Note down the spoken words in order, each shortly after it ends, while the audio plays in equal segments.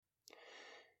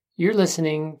You're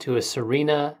listening to a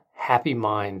Serena Happy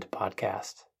Mind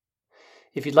podcast.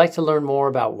 If you'd like to learn more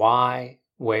about why,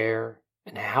 where,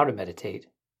 and how to meditate,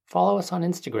 follow us on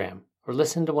Instagram or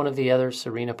listen to one of the other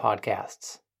Serena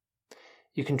podcasts.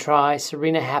 You can try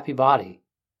Serena Happy Body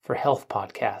for health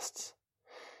podcasts,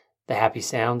 the Happy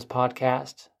Sounds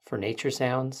podcast for nature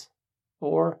sounds,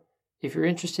 or if you're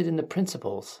interested in the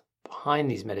principles behind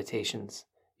these meditations,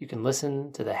 you can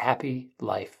listen to the Happy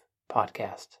Life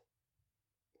podcast.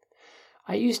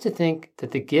 I used to think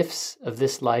that the gifts of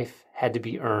this life had to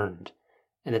be earned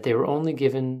and that they were only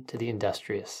given to the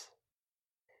industrious.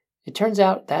 It turns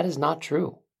out that is not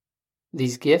true.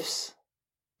 These gifts,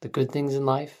 the good things in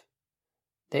life,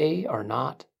 they are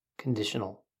not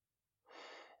conditional.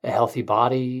 A healthy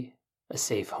body, a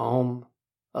safe home,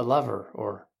 a lover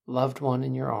or loved one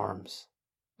in your arms,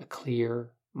 a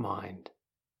clear mind.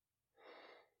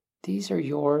 These are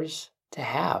yours to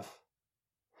have.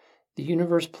 The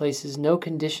universe places no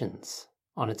conditions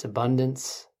on its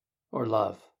abundance or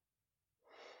love.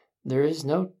 There is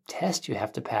no test you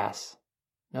have to pass,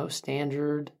 no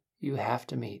standard you have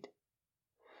to meet.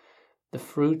 The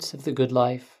fruits of the good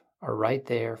life are right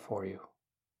there for you.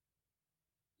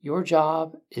 Your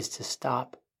job is to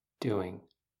stop doing,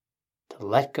 to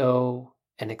let go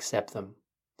and accept them,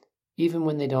 even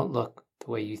when they don't look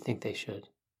the way you think they should.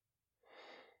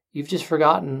 You've just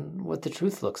forgotten what the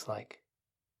truth looks like.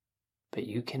 But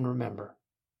you can remember.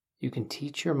 You can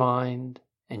teach your mind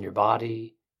and your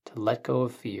body to let go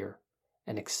of fear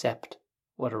and accept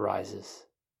what arises.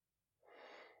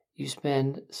 You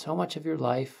spend so much of your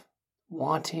life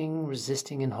wanting,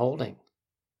 resisting, and holding,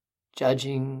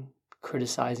 judging,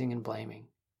 criticizing, and blaming.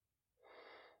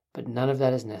 But none of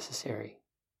that is necessary.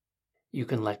 You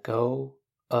can let go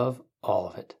of all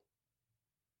of it.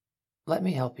 Let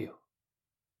me help you.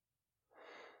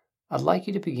 I'd like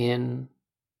you to begin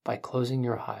by closing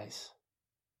your eyes.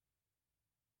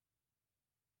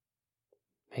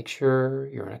 Make sure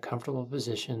you're in a comfortable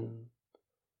position.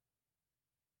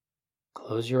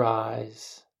 Close your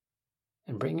eyes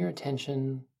and bring your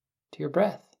attention to your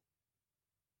breath.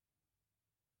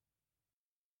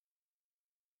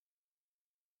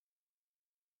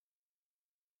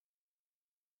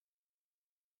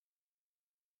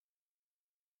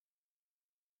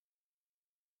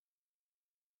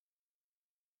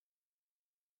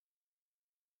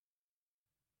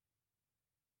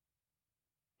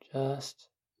 Just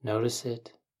notice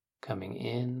it coming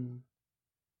in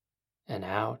and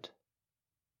out,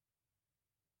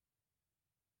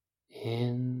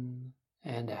 in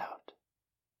and out.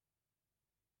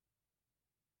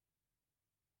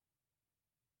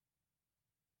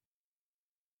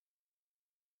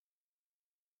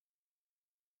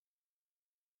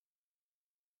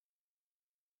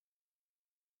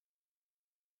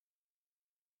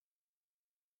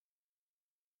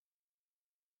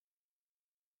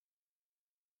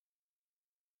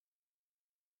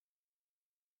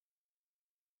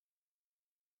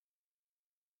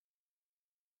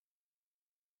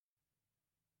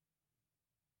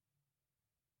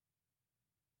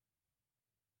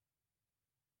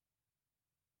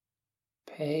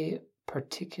 Pay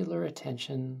particular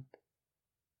attention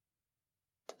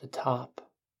to the top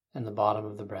and the bottom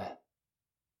of the breath.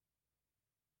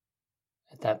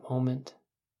 At that moment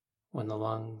when the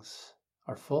lungs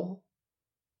are full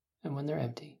and when they're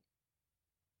empty.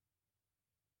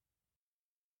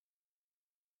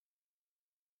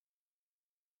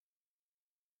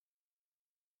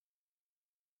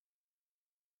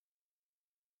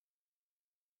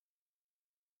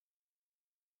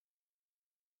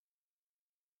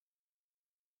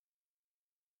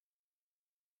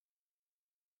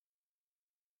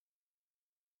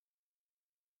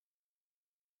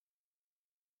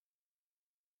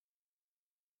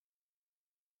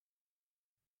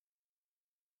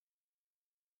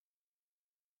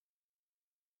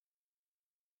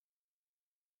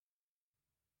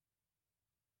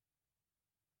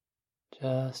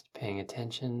 Just paying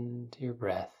attention to your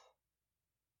breath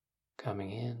coming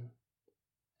in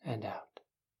and out.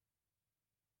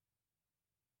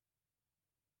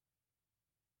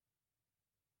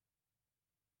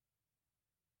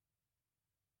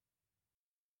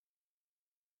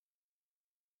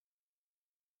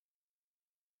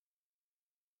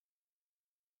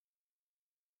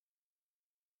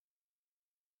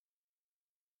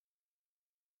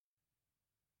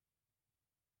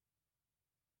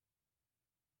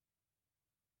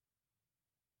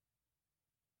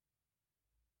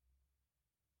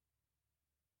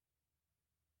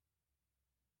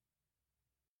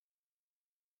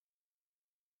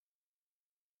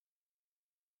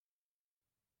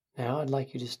 Now I'd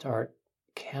like you to start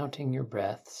counting your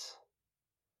breaths,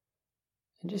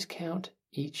 and just count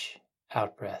each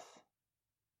out breath.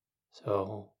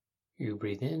 So you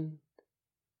breathe in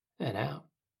and out,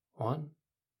 1,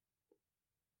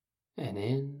 and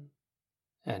in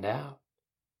and out,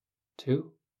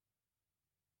 2,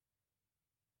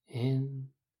 in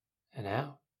and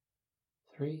out,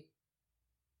 3,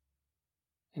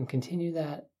 and continue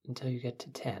that until you get to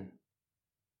 10,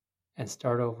 and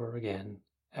start over again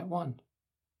at 1.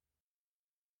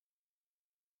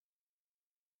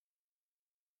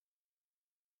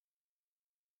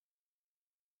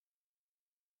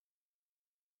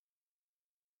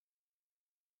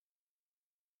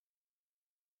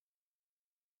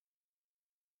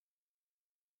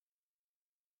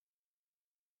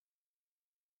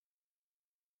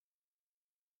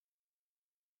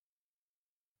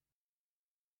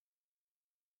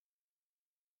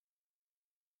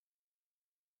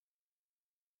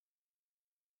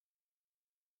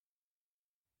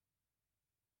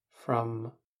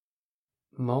 From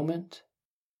moment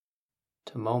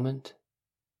to moment,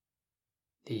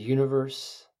 the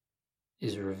universe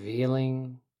is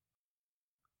revealing,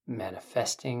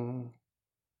 manifesting,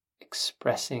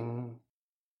 expressing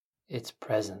its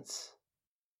presence,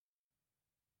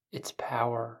 its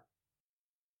power,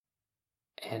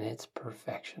 and its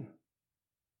perfection.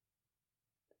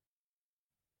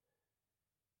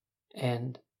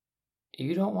 And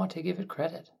you don't want to give it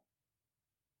credit.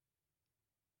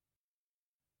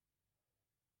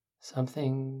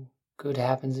 Something good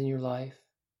happens in your life,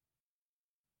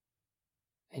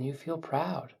 and you feel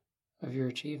proud of your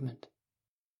achievement.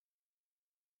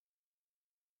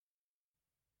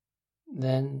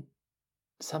 Then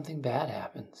something bad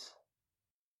happens,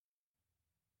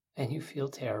 and you feel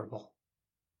terrible.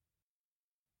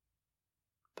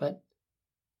 But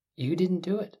you didn't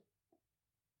do it.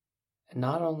 And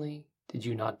not only did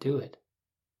you not do it,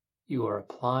 you are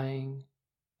applying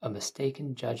a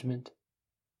mistaken judgment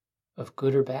of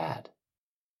good or bad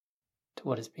to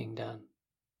what is being done.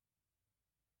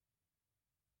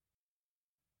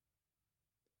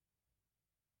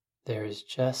 There is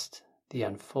just the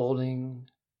unfolding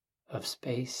of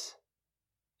space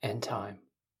and time,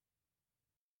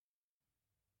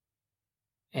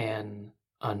 an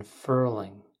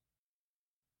unfurling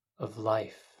of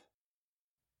life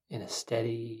in a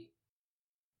steady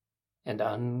and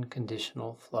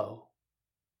unconditional flow.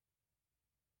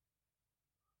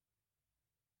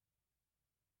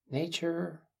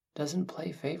 Nature doesn't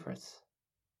play favorites.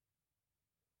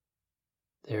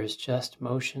 There is just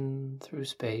motion through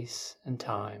space and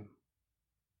time,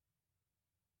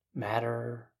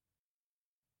 matter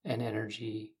and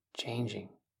energy changing,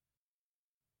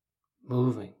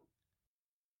 moving,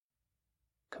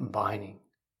 combining,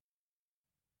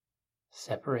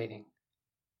 separating.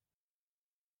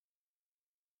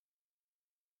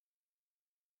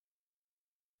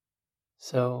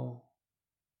 So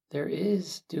there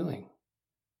is doing,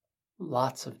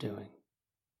 lots of doing,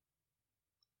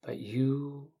 but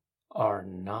you are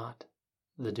not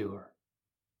the doer.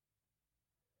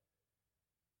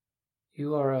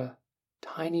 You are a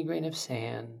tiny grain of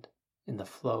sand in the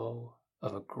flow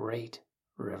of a great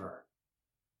river.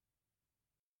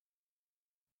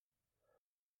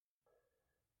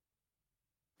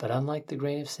 But unlike the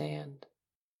grain of sand,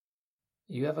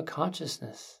 you have a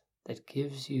consciousness that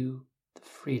gives you the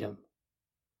freedom,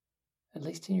 at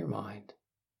least in your mind,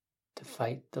 to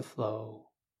fight the flow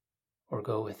or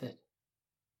go with it.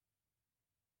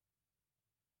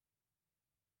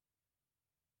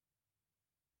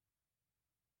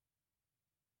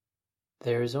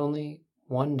 There is only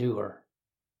one doer,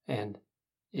 and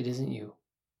it isn't you.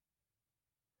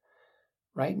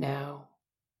 Right now,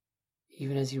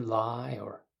 even as you lie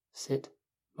or sit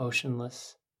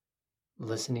motionless,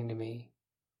 listening to me,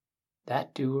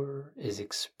 that doer is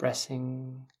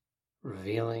expressing,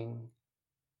 revealing,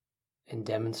 and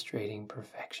demonstrating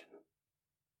perfection.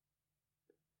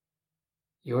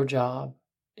 Your job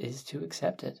is to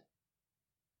accept it.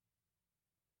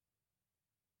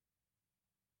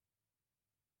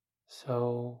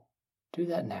 So do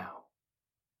that now.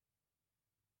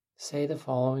 Say the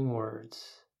following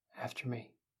words after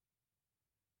me.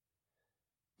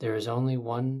 There is only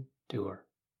one doer.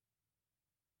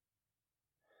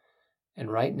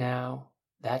 And right now,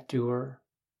 that doer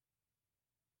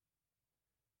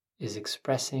is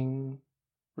expressing,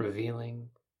 revealing,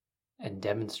 and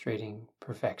demonstrating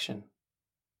perfection.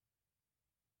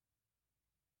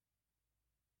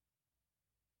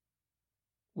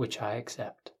 Which I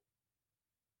accept.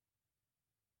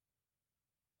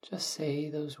 Just say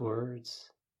those words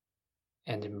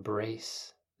and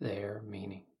embrace their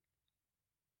meaning.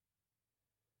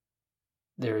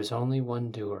 there is only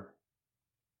one doer,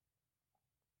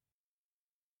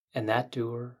 and that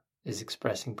doer is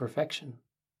expressing perfection,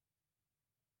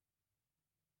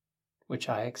 which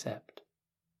I accept.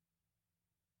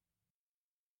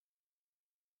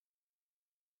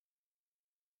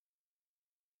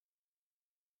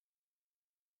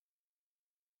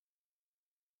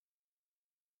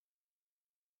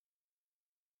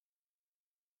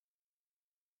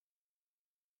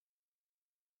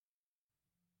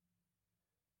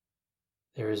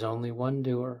 There is only one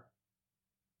doer,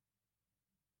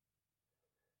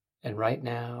 and right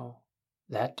now,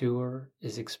 that doer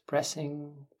is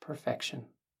expressing perfection,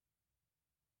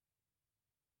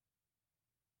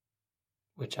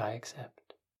 which I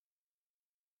accept.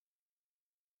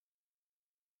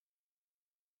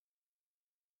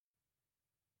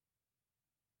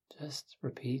 Just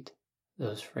repeat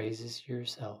those phrases to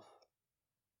yourself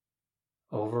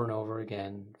over and over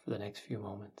again for the next few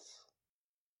moments.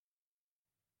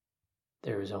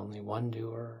 There is only one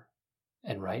doer,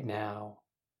 and right now,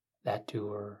 that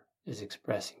doer is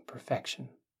expressing perfection,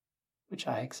 which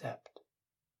I accept.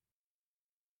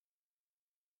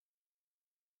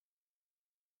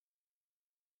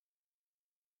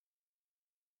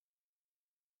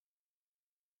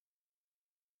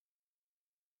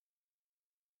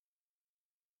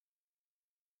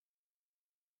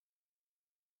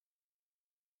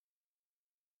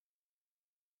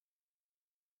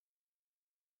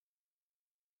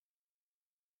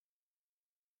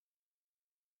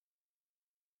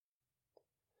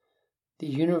 The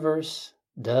universe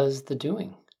does the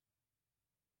doing.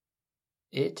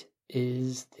 It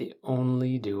is the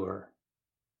only doer,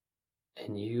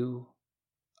 and you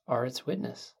are its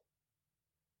witness.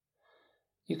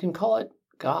 You can call it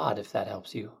God if that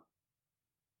helps you.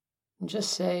 And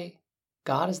just say,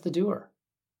 God is the doer,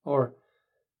 or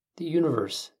the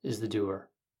universe is the doer,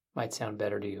 might sound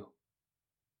better to you.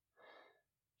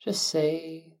 Just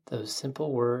say those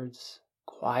simple words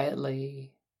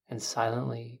quietly and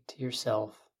silently to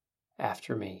yourself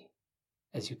after me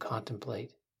as you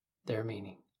contemplate their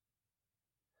meaning.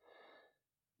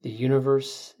 The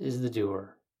universe is the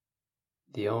doer,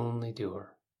 the only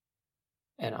doer,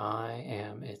 and I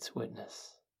am its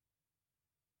witness.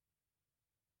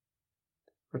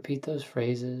 Repeat those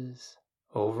phrases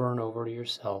over and over to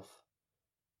yourself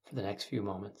for the next few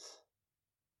moments.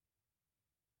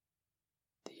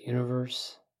 The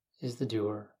universe is the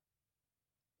doer,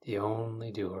 the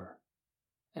only doer,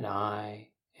 and I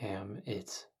am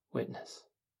its witness.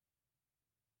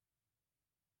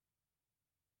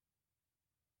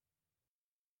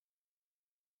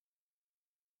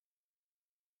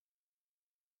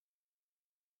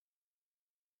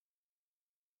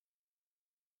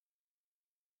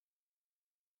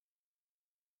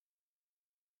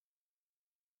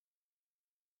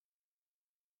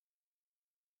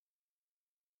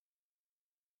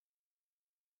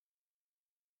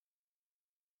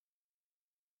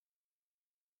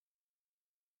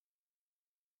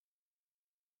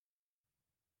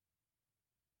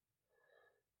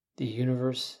 The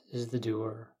universe is the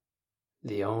doer,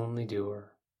 the only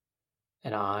doer,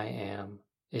 and I am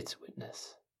its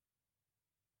witness.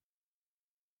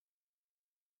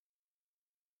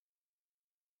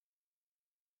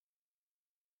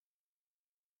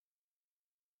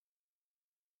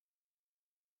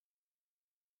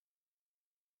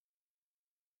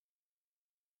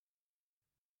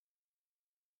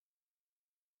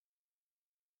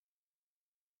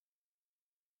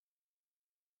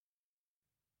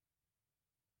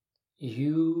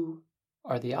 You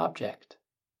are the object.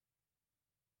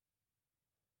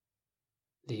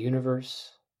 The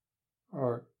universe,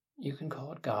 or you can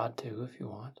call it God too if you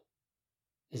want,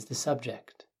 is the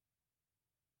subject.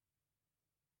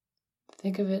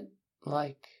 Think of it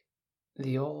like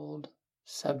the old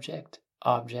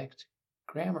subject-object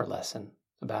grammar lesson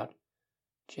about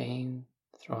Jane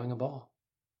throwing a ball.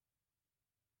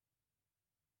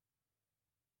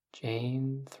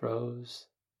 Jane throws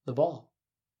the ball.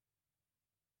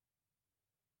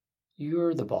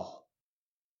 You're the ball.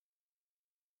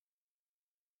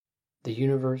 The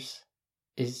universe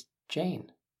is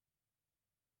Jane.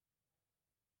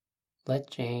 Let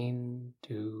Jane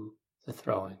do the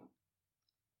throwing.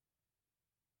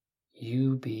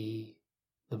 You be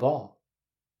the ball.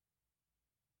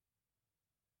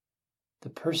 The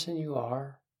person you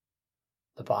are,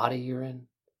 the body you're in,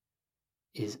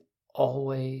 is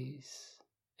always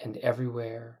and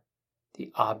everywhere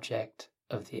the object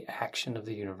of the action of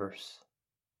the universe.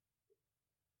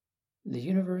 The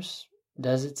universe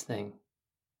does its thing.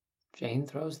 Jane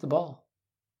throws the ball.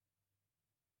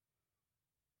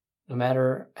 No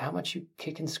matter how much you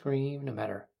kick and scream, no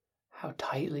matter how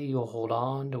tightly you'll hold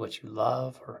on to what you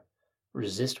love or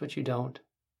resist what you don't.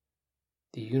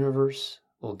 The universe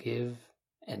will give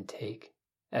and take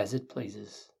as it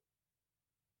pleases.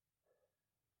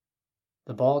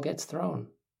 The ball gets thrown.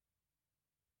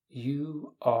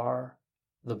 You are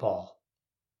the ball.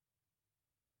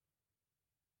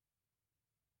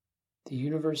 The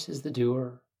universe is the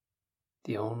doer,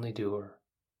 the only doer,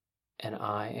 and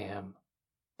I am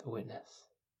the witness.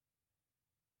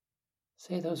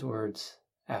 Say those words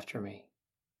after me.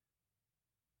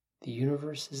 The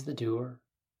universe is the doer,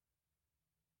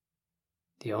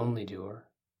 the only doer,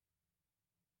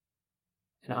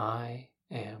 and I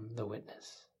am the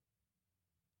witness.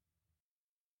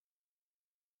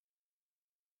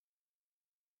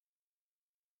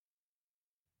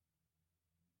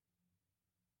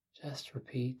 Just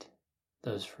repeat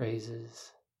those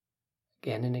phrases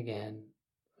again and again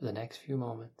for the next few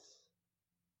moments.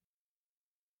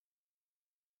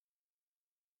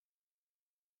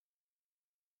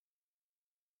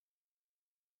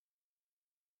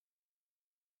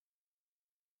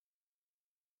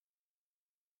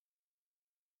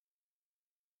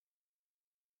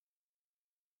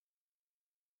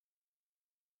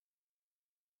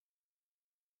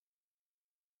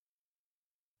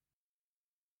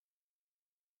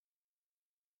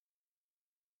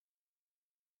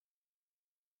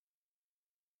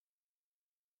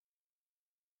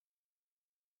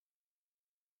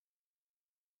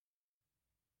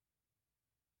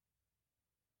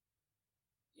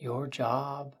 Your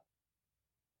job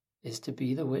is to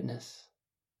be the witness,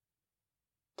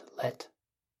 to let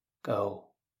go,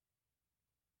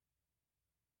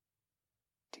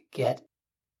 to get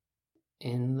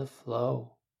in the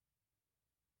flow,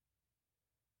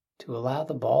 to allow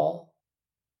the ball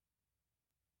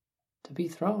to be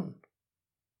thrown.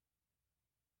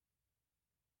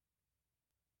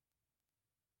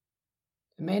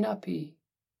 It may not be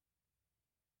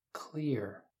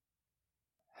clear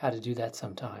how to do that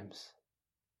sometimes.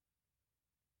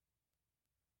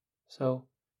 So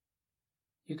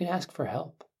you can ask for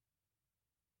help.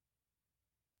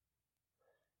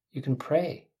 You can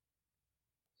pray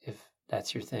if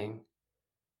that's your thing,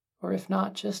 or if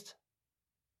not, just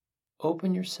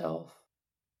open yourself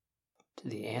to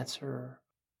the answer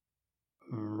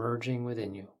merging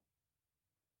within you.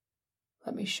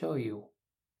 Let me show you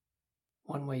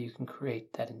one way you can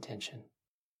create that intention.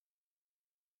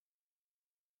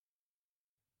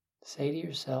 Say to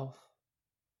yourself,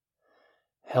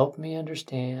 help me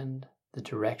understand the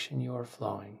direction you are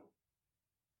flowing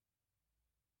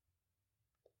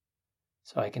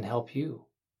so I can help you,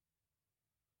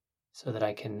 so that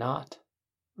I cannot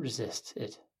resist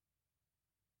it.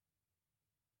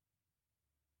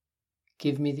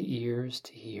 Give me the ears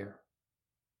to hear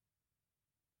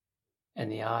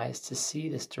and the eyes to see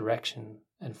this direction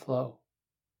and flow,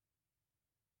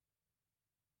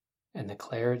 and the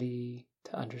clarity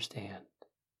to understand.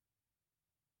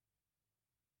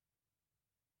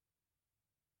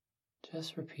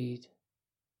 Just repeat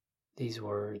these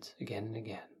words again and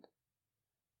again.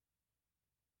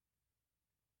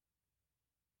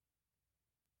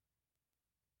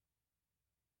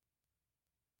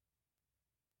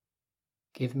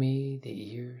 Give me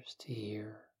the ears to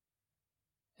hear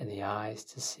and the eyes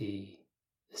to see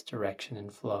this direction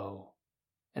and flow,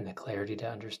 and the clarity to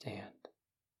understand.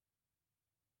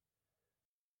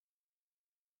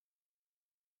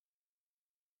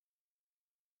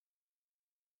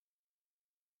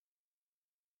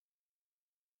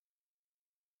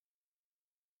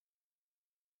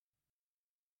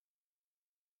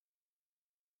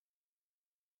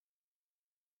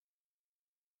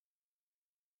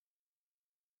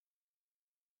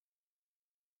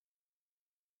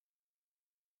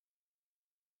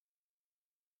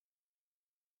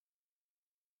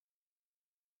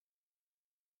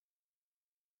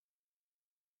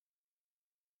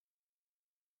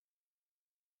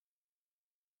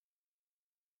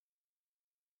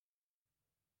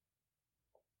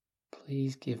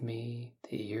 Please give me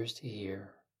the ears to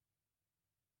hear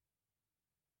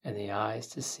and the eyes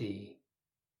to see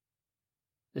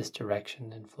this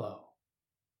direction and flow,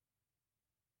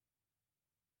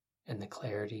 and the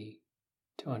clarity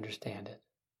to understand it.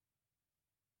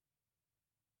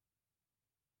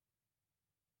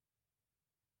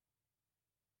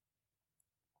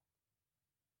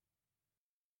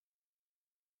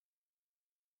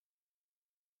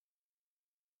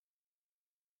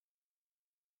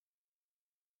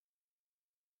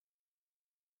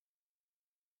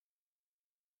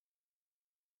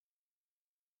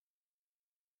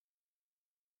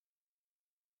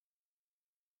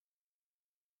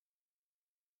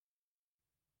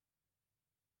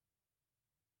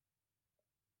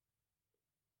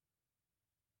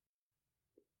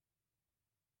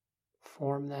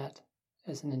 form that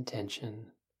as an intention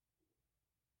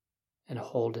and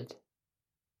hold it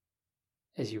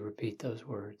as you repeat those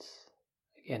words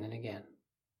again and again.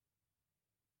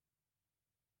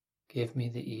 Give me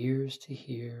the ears to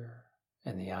hear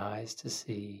and the eyes to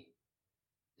see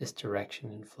this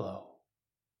direction and flow,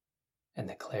 and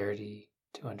the clarity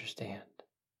to understand.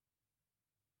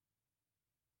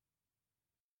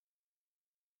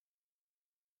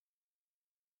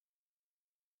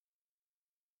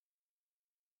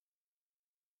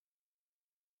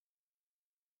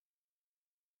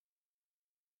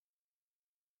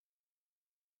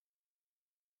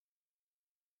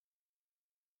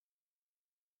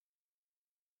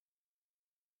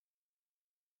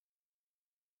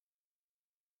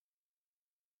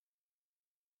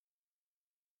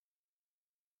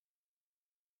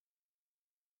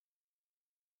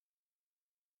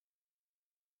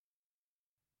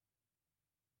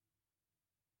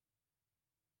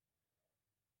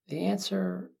 The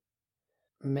answer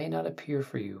may not appear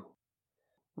for you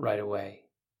right away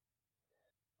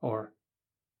or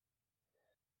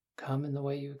come in the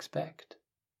way you expect,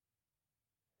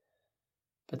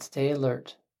 but stay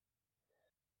alert,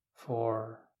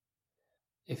 for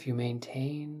if you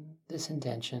maintain this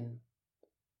intention,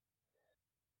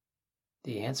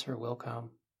 the answer will come.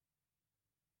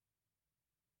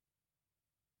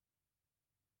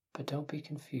 But don't be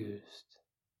confused.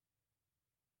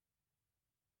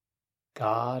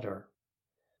 God or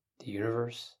the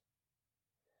universe,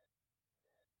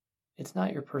 it's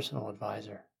not your personal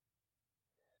advisor.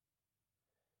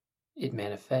 It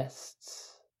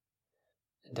manifests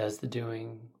and does the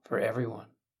doing for everyone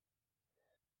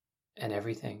and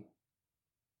everything,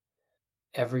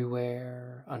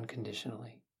 everywhere,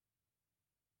 unconditionally.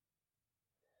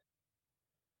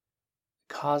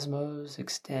 The cosmos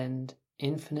extend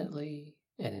infinitely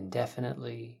and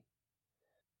indefinitely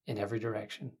in every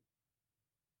direction.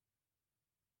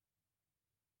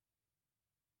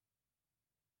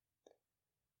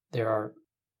 There are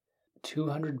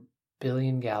 200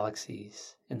 billion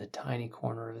galaxies in the tiny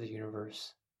corner of the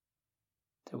universe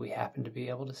that we happen to be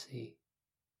able to see.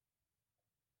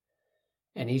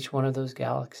 And each one of those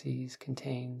galaxies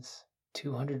contains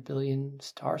 200 billion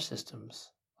star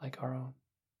systems like our own.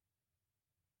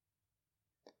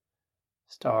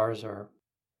 Stars are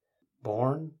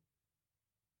born,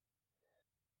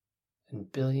 and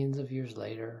billions of years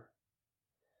later,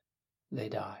 they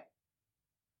die.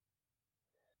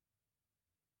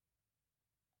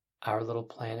 Our little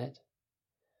planet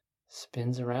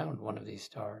spins around one of these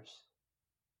stars.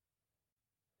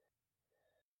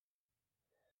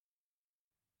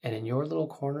 And in your little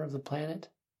corner of the planet,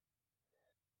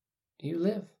 you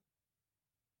live.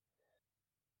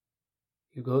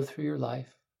 You go through your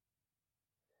life.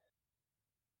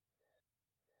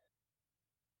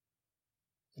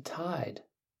 The tide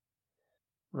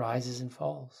rises and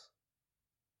falls.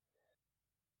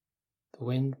 The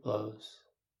wind blows.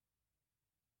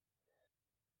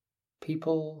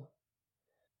 People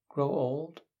grow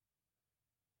old,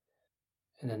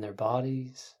 and then their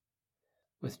bodies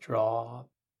withdraw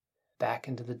back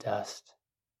into the dust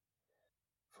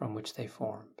from which they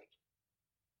formed.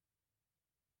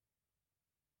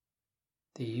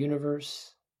 The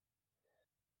universe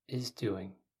is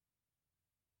doing.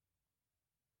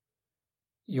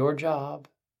 Your job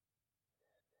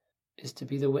is to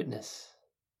be the witness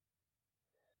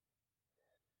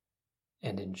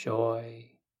and enjoy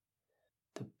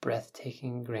the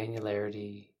breathtaking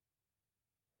granularity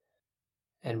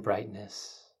and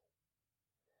brightness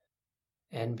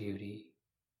and beauty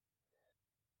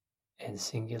and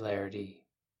singularity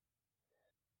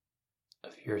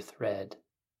of your thread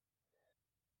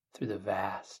through the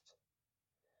vast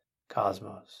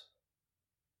cosmos.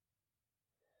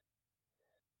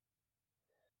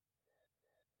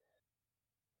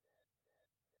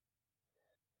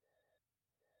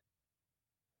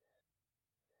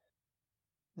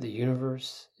 The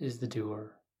universe is the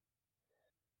doer,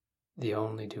 the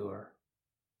only doer,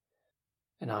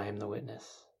 and I am the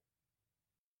witness.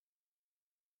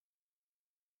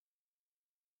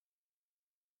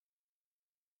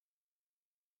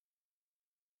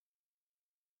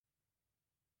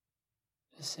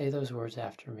 Just say those words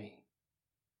after me.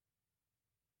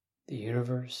 The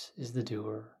universe is the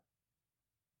doer,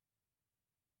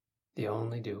 the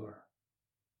only doer,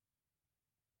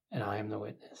 and I am the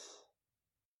witness.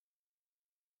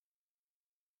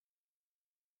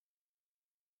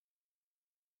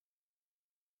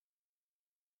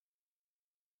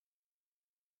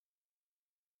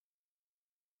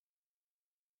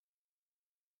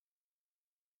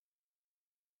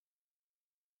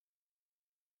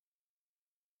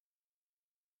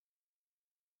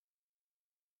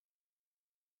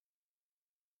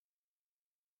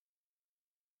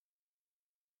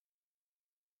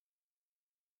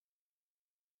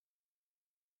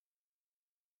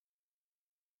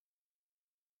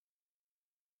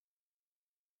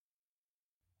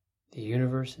 The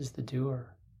universe is the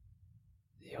doer,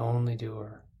 the only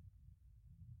doer,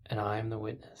 and I am the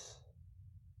witness.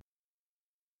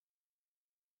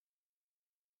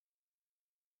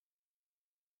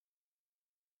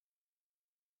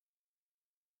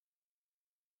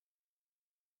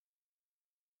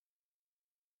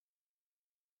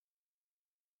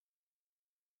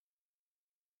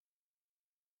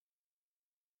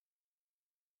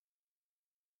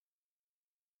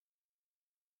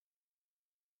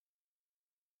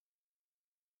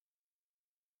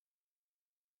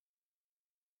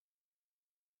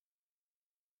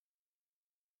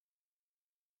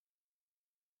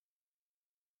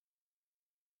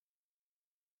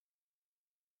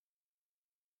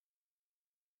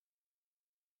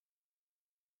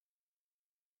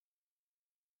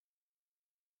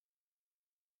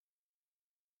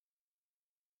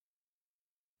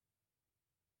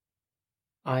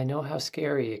 I know how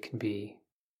scary it can be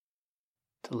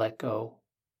to let go.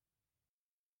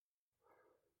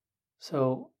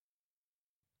 So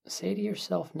say to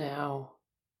yourself now,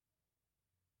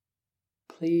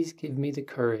 please give me the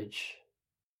courage,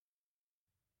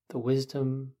 the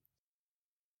wisdom,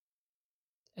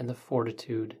 and the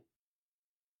fortitude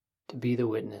to be the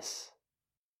witness,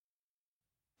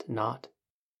 to not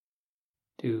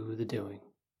do the doing.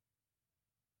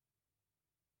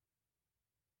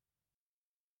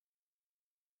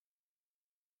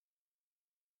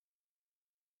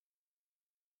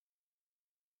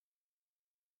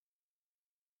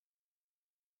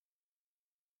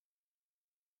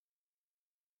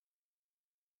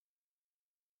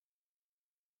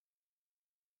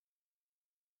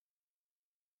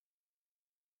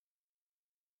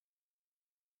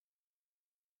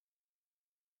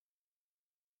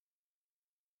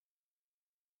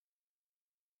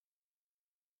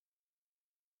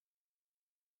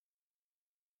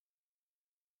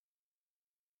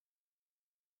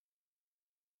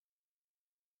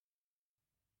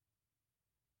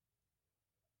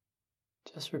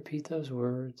 Just repeat those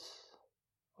words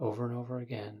over and over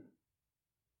again.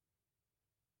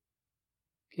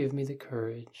 Give me the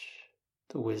courage,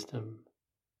 the wisdom,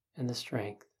 and the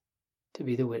strength to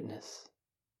be the witness,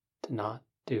 to not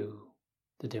do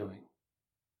the doing.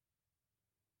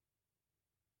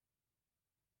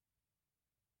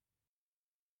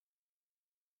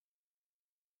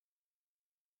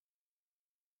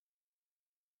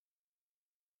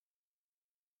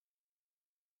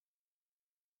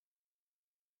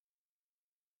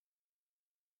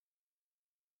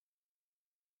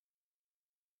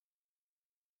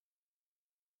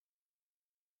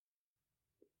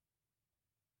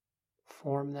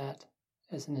 Form that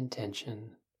as an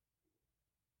intention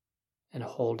and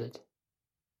hold it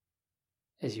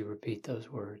as you repeat those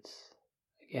words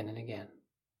again and again.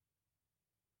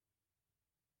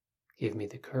 Give me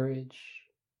the courage,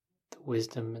 the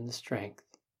wisdom, and the strength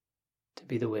to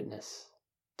be the witness,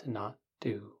 to not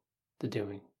do the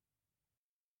doing.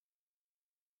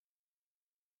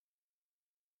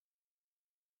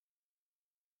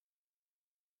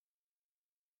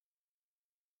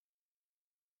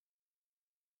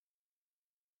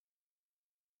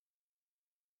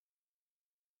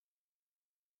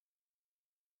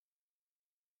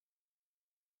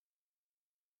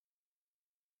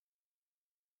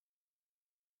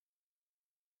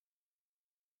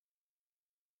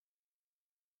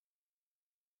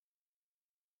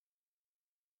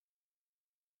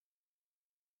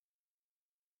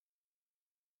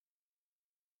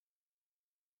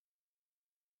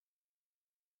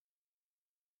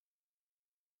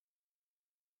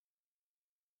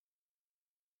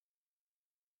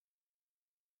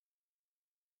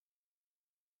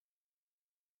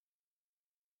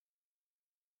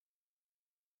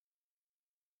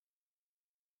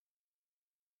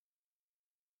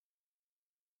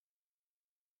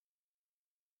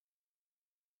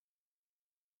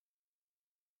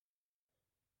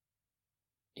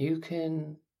 You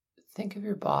can think of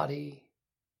your body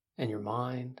and your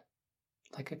mind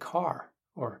like a car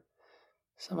or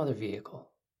some other vehicle.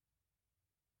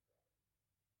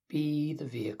 Be the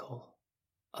vehicle.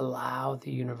 Allow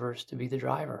the universe to be the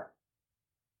driver.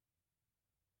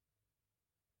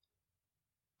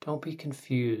 Don't be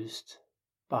confused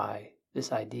by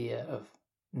this idea of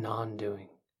non-doing.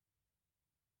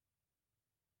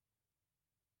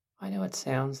 I know it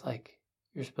sounds like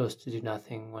you're supposed to do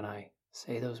nothing when I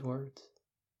say those words.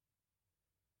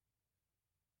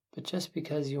 But just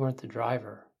because you aren't the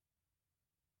driver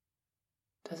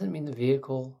doesn't mean the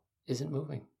vehicle isn't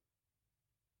moving.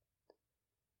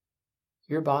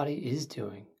 Your body is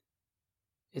doing.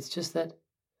 It's just that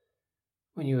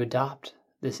when you adopt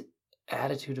this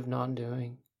attitude of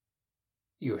non-doing,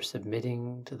 You are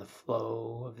submitting to the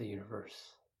flow of the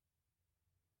universe.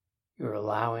 You are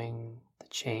allowing the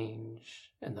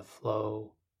change and the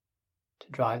flow to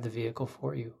drive the vehicle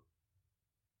for you.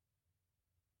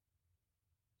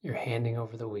 You're handing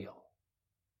over the wheel.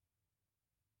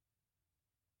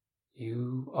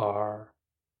 You are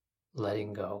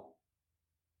letting go.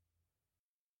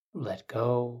 Let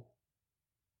go.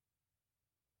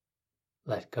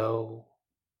 Let go.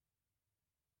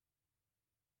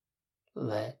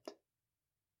 Let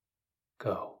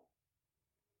go.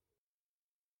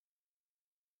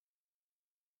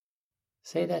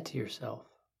 Say that to yourself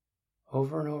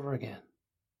over and over again.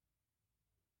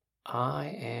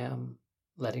 I am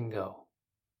letting go.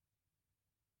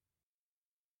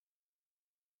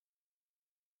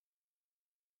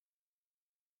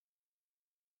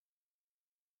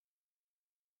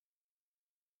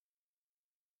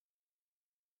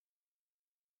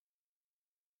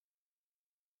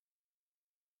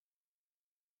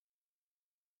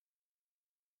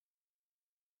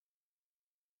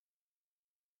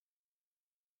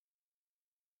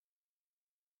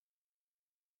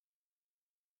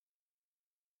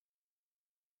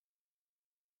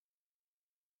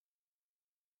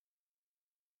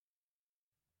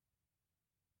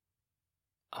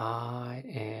 I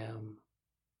am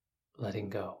letting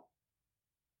go.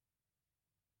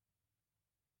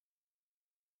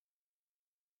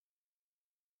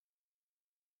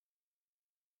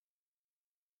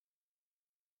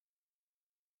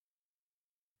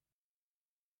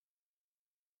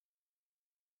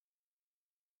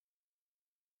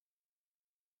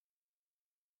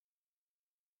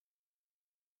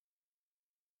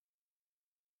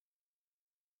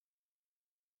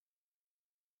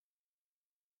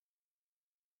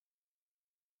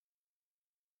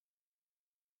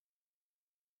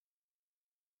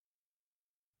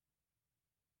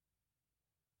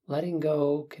 Letting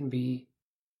go can be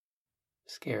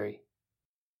scary,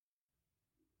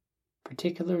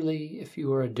 particularly if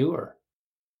you are a doer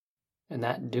and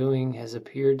that doing has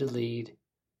appeared to lead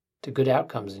to good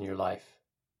outcomes in your life.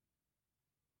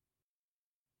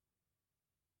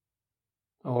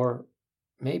 Or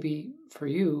maybe for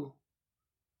you,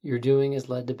 your doing has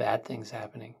led to bad things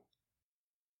happening.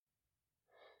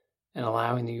 And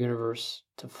allowing the universe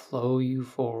to flow you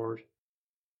forward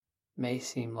may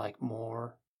seem like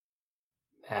more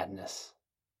madness.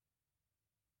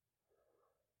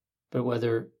 But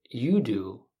whether you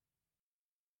do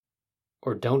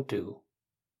or don't do,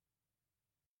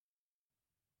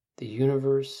 the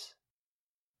universe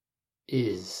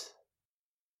is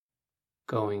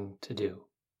going to do.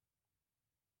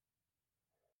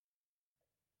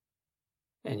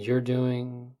 And your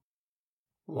doing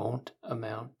won't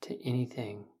amount to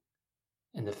anything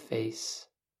in the face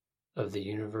of the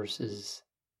universe's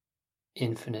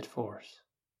infinite force.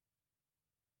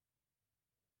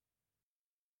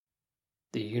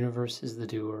 The universe is the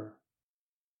doer,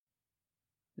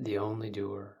 the only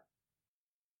doer,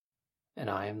 and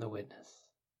I am the witness.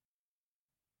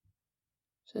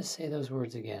 Just say those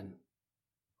words again,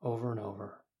 over and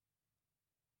over.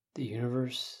 The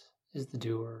universe is the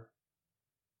doer,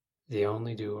 the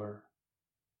only doer,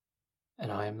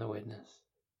 and I am the witness.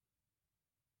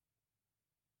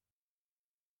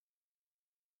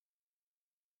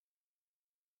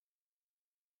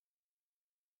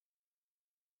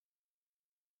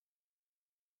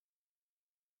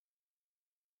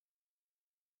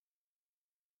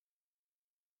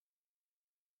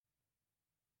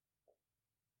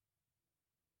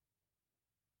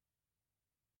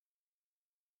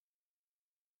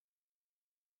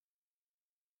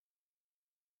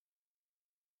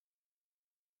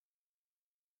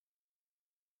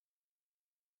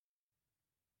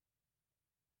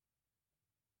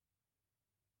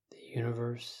 The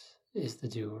universe is the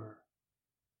doer,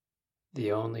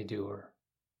 the only doer,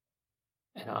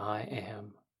 and I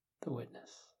am the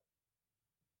witness.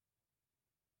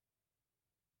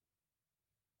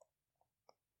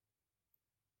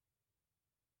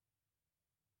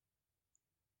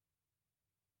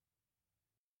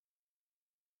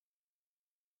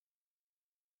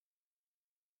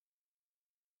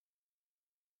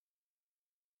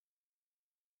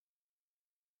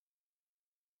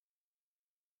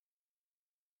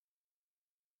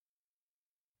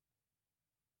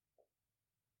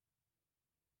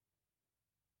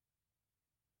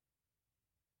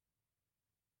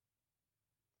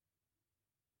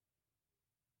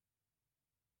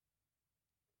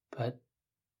 But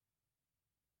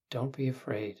don't be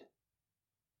afraid.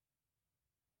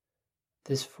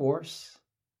 This force,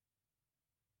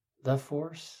 the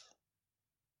force,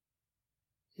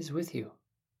 is with you.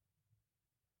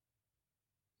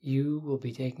 You will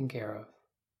be taken care of.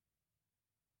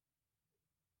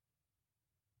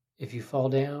 If you fall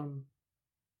down,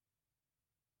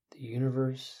 the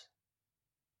universe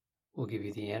will give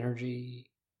you the energy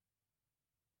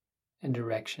and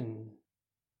direction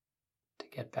to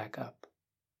get back up.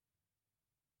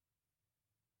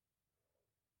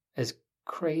 As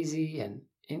crazy and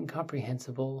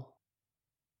incomprehensible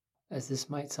as this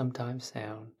might sometimes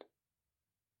sound,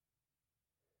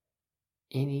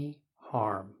 any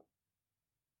harm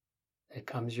that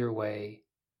comes your way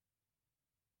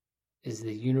is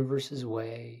the universe's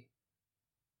way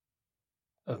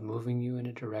of moving you in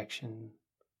a direction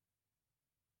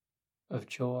of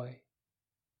joy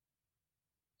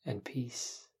and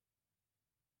peace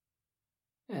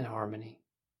and harmony.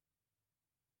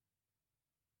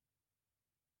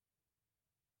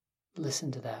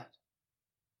 Listen to that.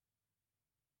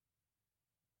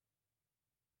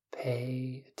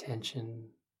 Pay attention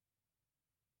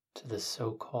to the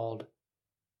so-called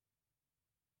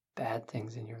bad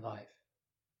things in your life.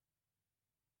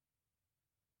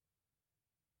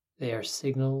 They are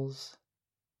signals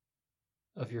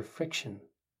of your friction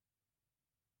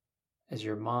as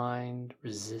your mind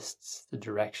resists the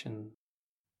direction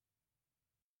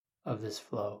of this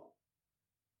flow,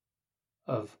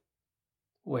 of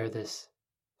where this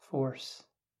force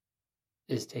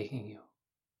is taking you.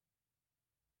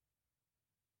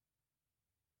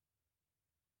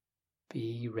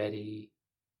 Be ready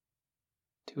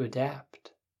to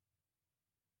adapt.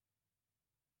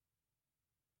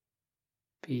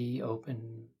 Be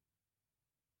open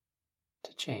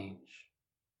to change.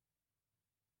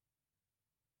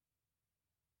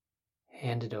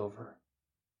 Hand it over.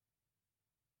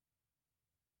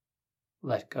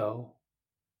 Let go.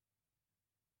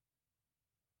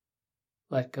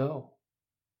 Let go.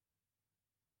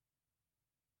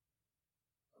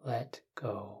 Let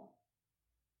go.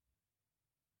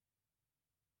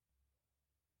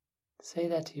 Say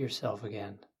that to yourself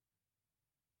again,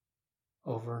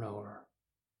 over and over.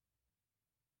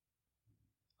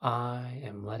 I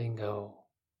am letting go.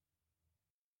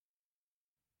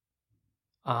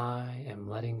 I am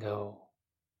letting go.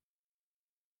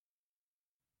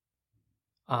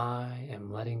 I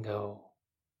am letting go.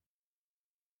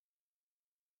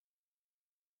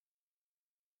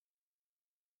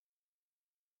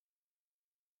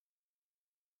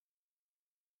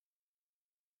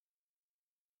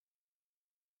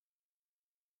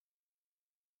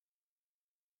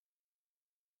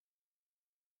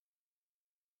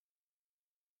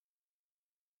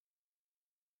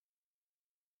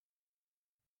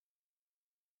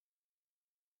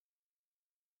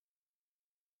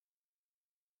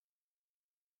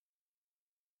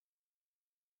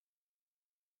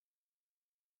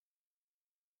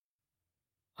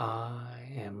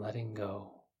 I am letting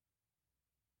go.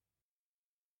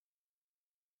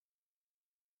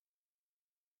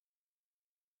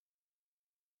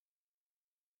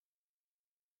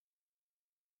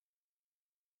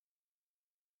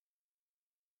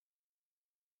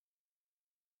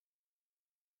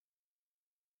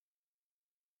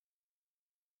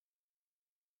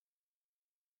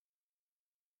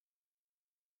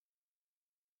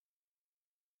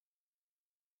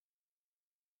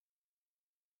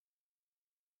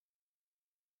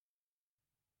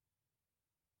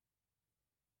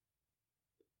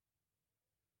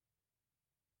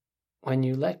 When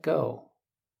you let go,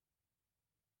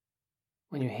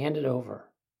 when you hand it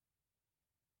over,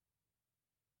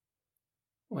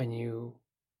 when you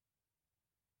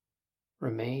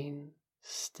remain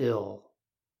still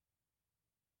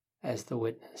as the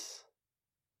witness,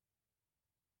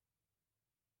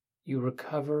 you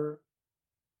recover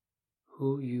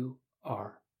who you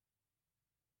are.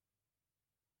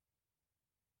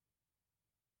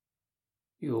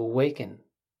 You awaken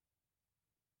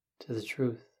to the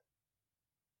truth.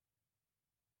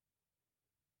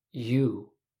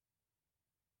 You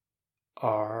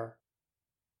are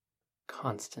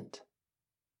constant.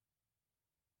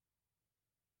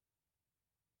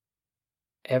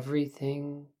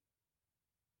 Everything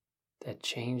that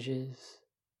changes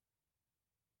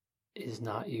is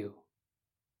not you.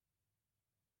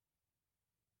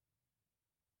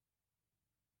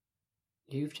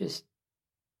 You've just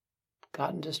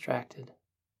gotten distracted.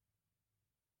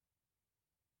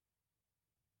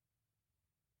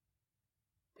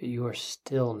 But you are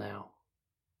still now.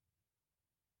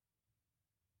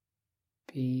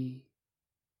 Be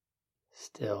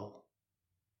still.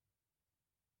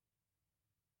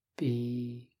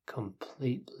 Be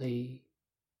completely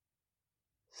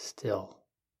still.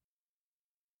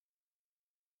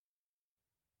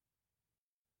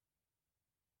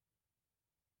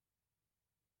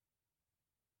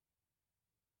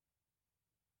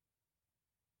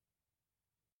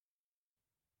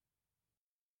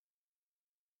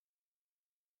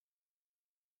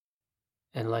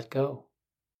 and let go.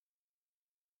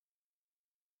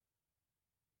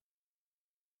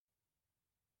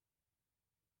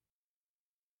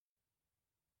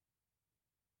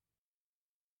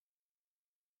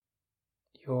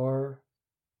 You're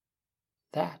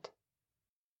that.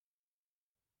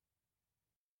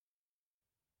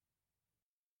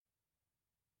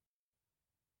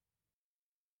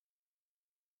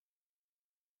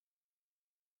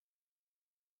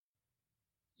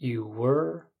 You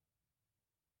were,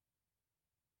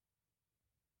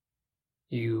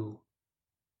 you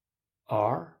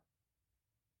are,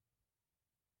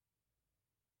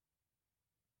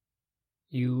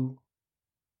 you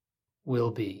will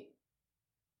be.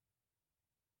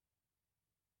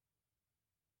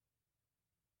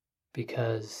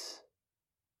 Because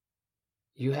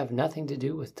you have nothing to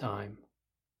do with time,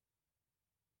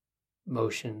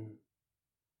 motion,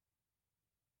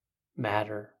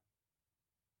 matter,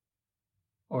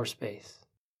 or space.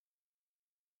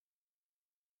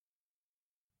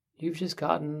 You've just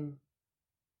gotten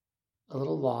a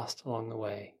little lost along the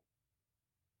way,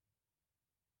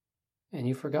 and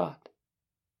you forgot.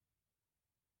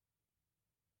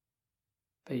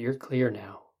 But you're clear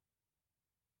now.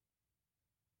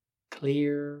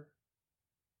 Clear,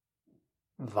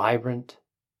 vibrant,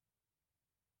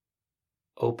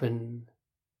 open,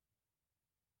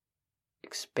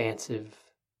 expansive,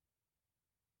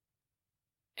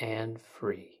 and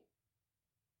free.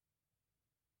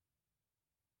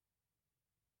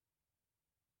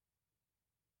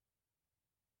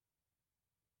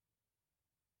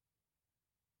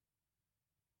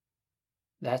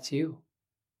 That's you.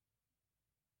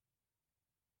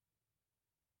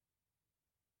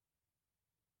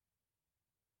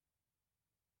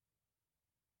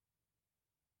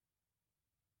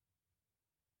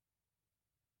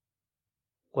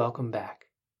 Welcome back.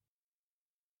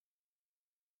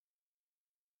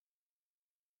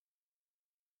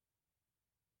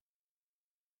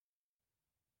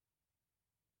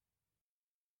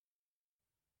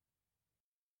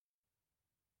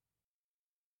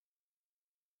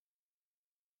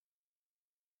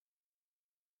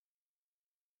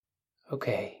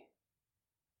 Okay,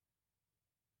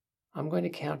 I'm going to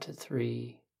count to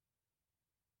 3,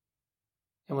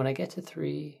 and when I get to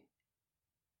 3,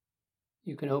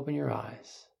 you can open your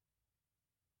eyes.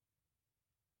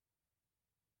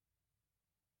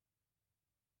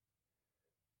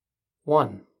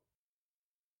 1,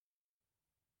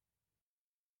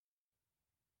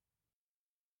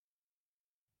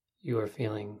 you are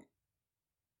feeling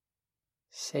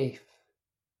safe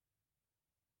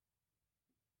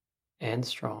and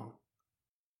strong.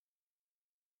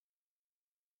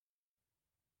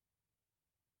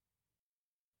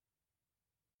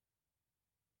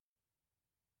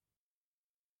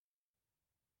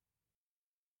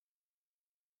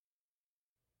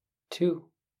 2,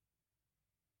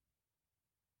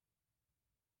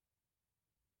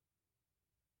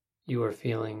 you are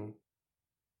feeling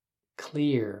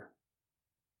clear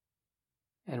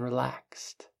and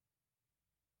relaxed.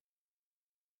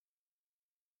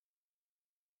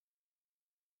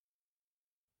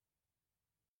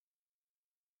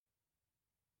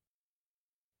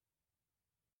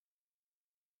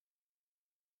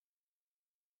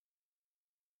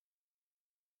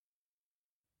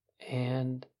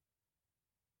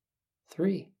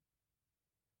 3,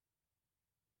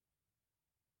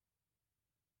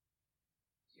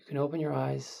 you can open your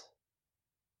eyes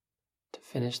to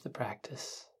finish the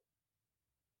practice.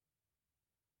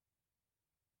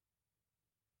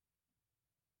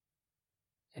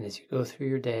 And as you go through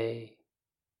your day,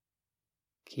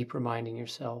 keep reminding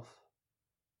yourself,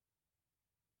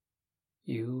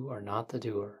 you are not the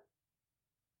doer.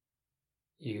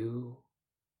 You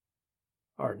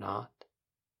are not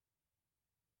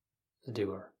the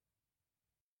doer.